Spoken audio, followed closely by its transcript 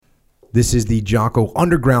This is the Jocko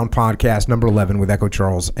Underground Podcast, number 11, with Echo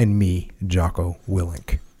Charles and me, Jocko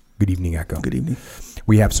Willink. Good evening, Echo. Good evening.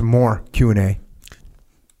 We have some more Q&A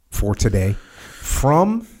for today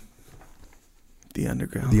from the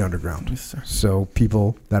Underground. The Underground. Yes, sir. So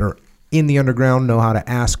people that are in the Underground know how to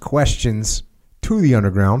ask questions to the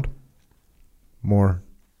Underground. More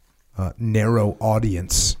narrow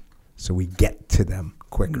audience, so we get to them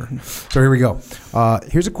quicker. So here we go.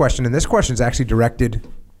 Here's a question, and this question is actually directed,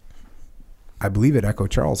 I believe, at Echo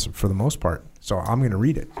Charles for the most part. So I'm going to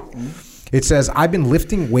read it. It says, I've been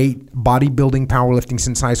lifting weight, bodybuilding, powerlifting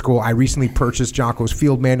since high school. I recently purchased Jocko's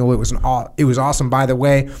field manual. It was awesome, by the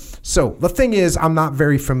way. So the thing is, I'm not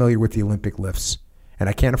very familiar with the Olympic lifts, and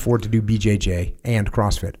I can't afford to do BJJ and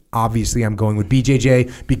CrossFit. Obviously, I'm going with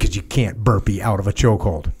BJJ because you can't burpee out of a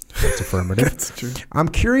chokehold. That's affirmative. That's true. I'm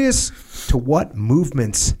curious to what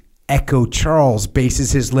movements Echo Charles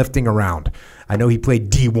bases his lifting around. I know he played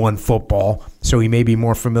D1 football, so he may be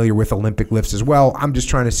more familiar with Olympic lifts as well. I'm just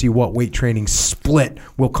trying to see what weight training split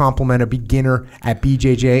will complement a beginner at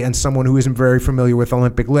BJJ and someone who isn't very familiar with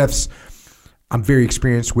Olympic lifts. I'm very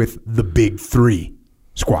experienced with the big three,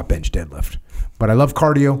 squat, bench, deadlift. But I love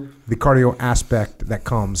cardio, the cardio aspect that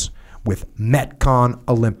comes with Metcon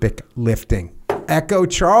Olympic lifting. Echo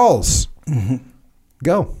Charles,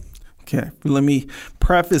 go. Okay, let me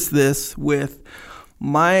preface this with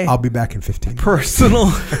I'll be back in 15 personal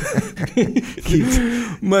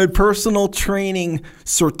my personal training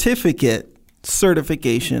certification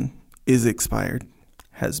is expired.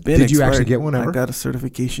 Has been Did you expired. actually get one ever? I got a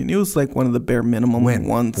certification. It was like one of the bare minimum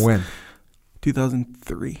ones. When?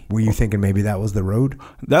 2003. Were you thinking maybe that was the road?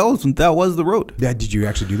 That was the road. Yeah. Did you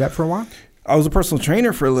actually do that for a while? I was a personal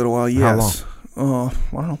trainer for a little while. Yes. How long?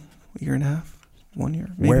 I don't know, a year and a half, 1 year.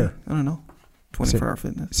 Maybe. Where? I don't know. 24-hour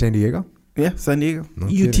fitness. San Diego? Yeah, San Diego. No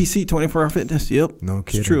UTC, 24-hour fitness. Yep. No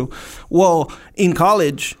kidding. It's true. Well, in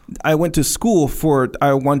college, I went to school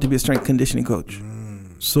I wanted to be a strength conditioning coach.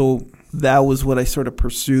 So that was what I sort of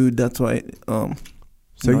pursued. That's why.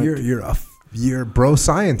 So your bro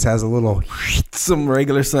science has a little some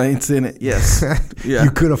regular science in it. Yes. Yeah.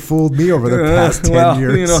 You could have fooled me over the past 10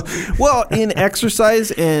 years. Well, in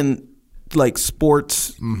exercise and like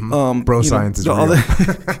sports, bro science is real.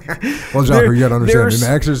 Well, Jocko, you got to understand, in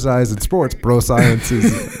exercise and sports, bro science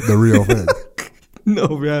is the real thing. No,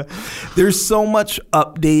 man. There's so much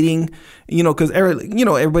updating, because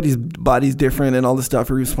everybody's body's different and all this stuff.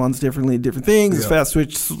 It responds differently to different things. It's fast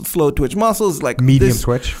twitch, slow twitch muscles, like medium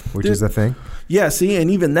twitch, which is the thing. Yeah, see, and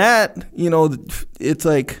even that, it's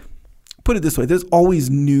like, put it this way, there's always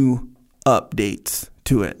new updates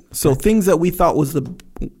to it. So things that we thought was the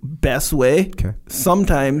best way,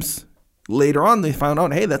 sometimes later on they found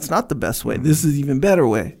out, hey, that's not the best way. This is even better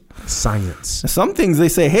way. Science. Some things they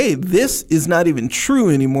say, hey, this is not even true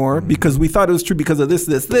anymore because we thought it was true because of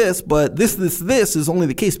this, but this is only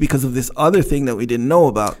the case because of this other thing that we didn't know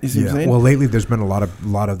about. You see what I'm saying? Well, lately there's been a lot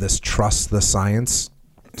of this trust the science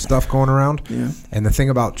stuff going around. Yeah. And the thing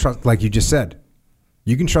about trust, like you just said,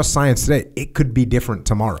 you can trust science today. It could be different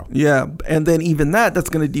tomorrow. Yeah. And then even that's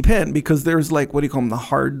going to depend because there's like, what do you call them? The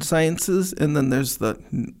hard sciences. And then there's the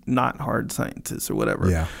not hard sciences or whatever.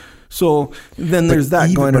 Yeah. So then there's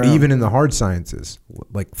that going on. But even in the hard sciences,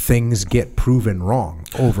 like things get proven wrong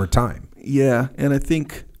over time. Yeah. And I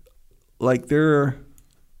think like I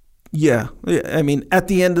mean, at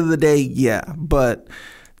the end of the day, yeah. But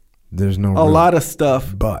there's no a lot of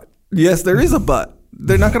stuff. But. Yes, there is a but.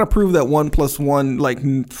 They're not going to prove that 1 + 1, like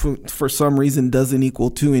for some reason, doesn't equal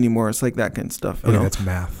 2 anymore. It's like that kind of stuff. That's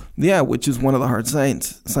math. Yeah, which is one of the hard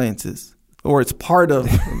sciences, or it's part of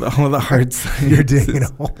the hard sciences. You're digging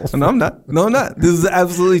holes. No, I'm not. This is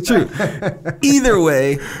absolutely true. Either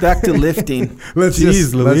way, back to lifting. Let's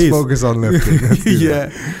focus on lifting. Let's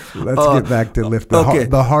get back to lifting.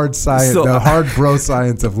 The hard science, the hard bro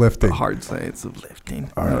science of lifting. The hard science of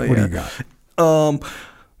lifting. All right, what do you got?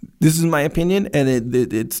 This is my opinion, and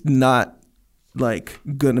it's not like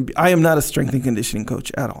gonna be. I am not a strength and conditioning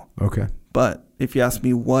coach at all. Okay. But if you ask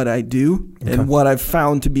me what I do and what I've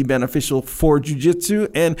found to be beneficial for jiu-jitsu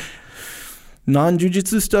and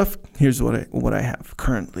non-jiu-jitsu stuff, here's what I have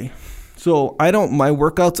currently. So my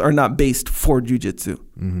workouts are not based for jiu-jitsu.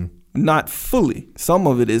 Mm-hmm. Not fully. Some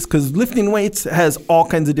of it is because lifting weights has all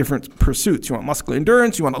kinds of different pursuits. You want muscular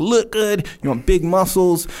endurance. You want to look good. You want big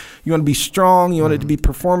muscles. You want to be strong. You want it to be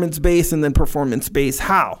performance-based, and then performance-based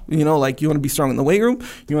how? Like you want to be strong in the weight room.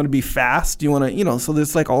 You want to be fast. You want to, so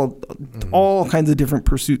there's like all kinds of different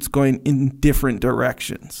pursuits going in different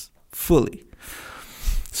directions fully.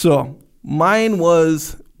 So mine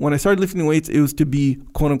was, when I started lifting weights, it was to be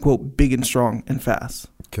quote-unquote big and strong and fast.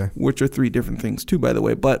 Okay. which are 3 different things too, by the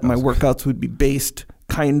way. But my workouts would be based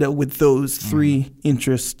kind of with those 3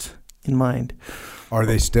 interests in mind. Are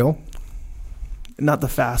they still? Not the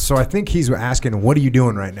fast. So I think he's asking, what are you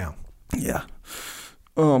doing right now? Yeah.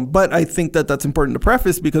 But I think that that's important to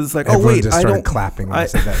preface because it's like, Everyone oh wait, just I started don't. clapping when I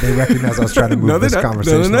said that. They recognize I was trying to move No, they're this not.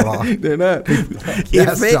 conversation No, along. They're not.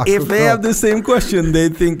 Yes, if they have the same question, they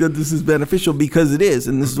think that this is beneficial because it is,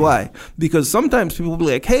 and this is why. Because sometimes people will be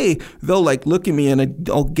like, hey, they'll like look at me and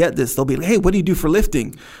I'll get this. They'll be like, hey, what do you do for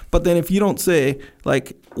lifting? But then if you don't say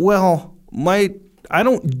like, well, I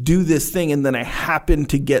don't do this thing and then I happen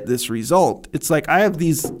to get this result. It's like I have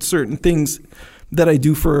these certain things that I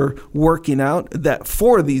do for working out that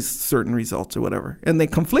for these certain results or whatever. And they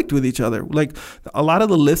conflict with each other. Like a lot of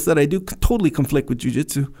the lifts that I do totally conflict with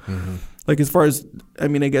jiu-jitsu. Mm-hmm. Like as far as, I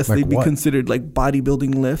mean, I guess like they'd be considered like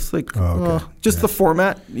bodybuilding lifts. Like the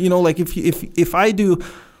format, you know, like if I do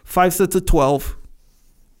 5 sets of 12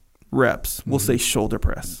 reps, we'll say shoulder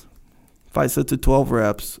press, 5 sets of 12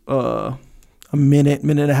 reps, a minute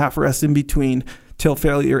and a half rest in between till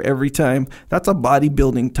failure every time. That's a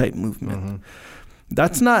bodybuilding type movement. Mm-hmm.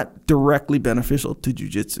 That's not directly beneficial to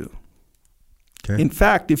jiu-jitsu. Okay. In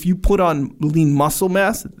fact, if you put on lean muscle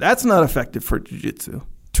mass, that's not effective for jiu-jitsu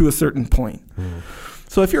to a certain point.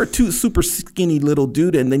 So if you're a super skinny little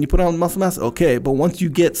dude and then you put on muscle mass, okay. But once you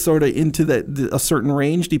get sort of into a certain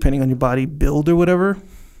range, depending on your body build or whatever,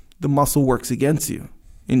 the muscle works against you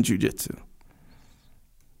in jiu-jitsu.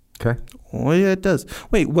 Okay. Oh yeah, it does.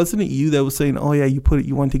 Wait, wasn't it you that was saying, oh yeah, you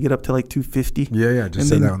wanted to get up to like 250? Yeah, just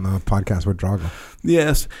said that on the podcast with Drago.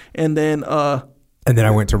 Yes. And then I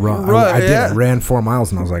went to run. I ran 4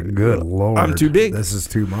 miles and I was like, good Lord. I'm too big. This is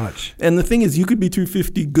too much. And the thing is, you could be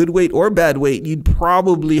 250 good weight or bad weight. You'd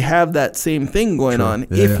probably have that same thing going on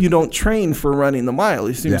if you don't train for running the mile.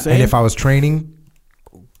 You see what I'm saying? And if I was training,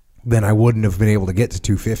 then I wouldn't have been able to get to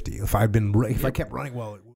 250. If I kept running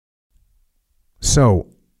well. So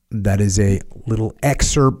that is a little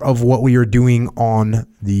excerpt of what we are doing on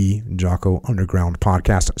the Jocko Underground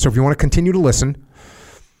podcast. So if you want to continue to listen,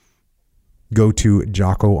 go to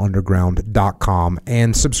jockounderground.com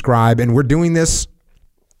and subscribe. And we're doing this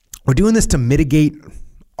to mitigate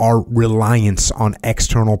our reliance on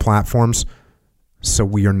external platforms so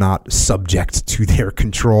we are not subject to their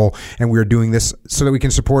control. And we are doing this so that we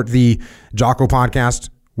can support the Jocko podcast,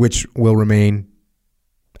 which will remain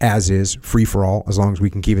as is, free for all, as long as we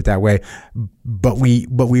can keep it that way. But we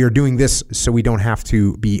are doing this so we don't have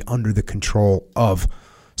to be under the control of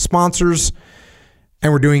sponsors.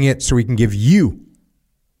 And we're doing it so we can give you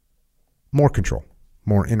more control,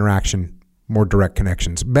 more interaction, more direct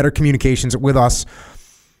connections, better communications with us.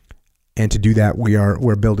 And to do that,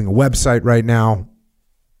 we're building a website right now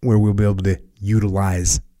where we'll be able to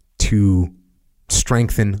utilize to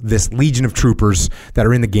strengthen this legion of troopers that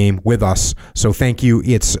are in the game with us. So thank you.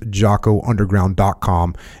 It's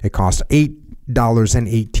jockounderground.com. It costs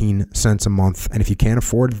 $8.18 a month. And if you can't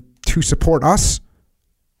afford to support us,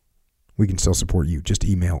 we can still support you. Just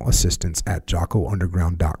email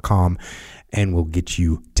assistance@jockounderground.com and we'll get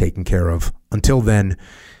you taken care of. Until then,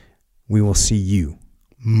 we will see you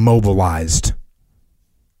mobilized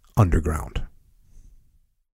underground.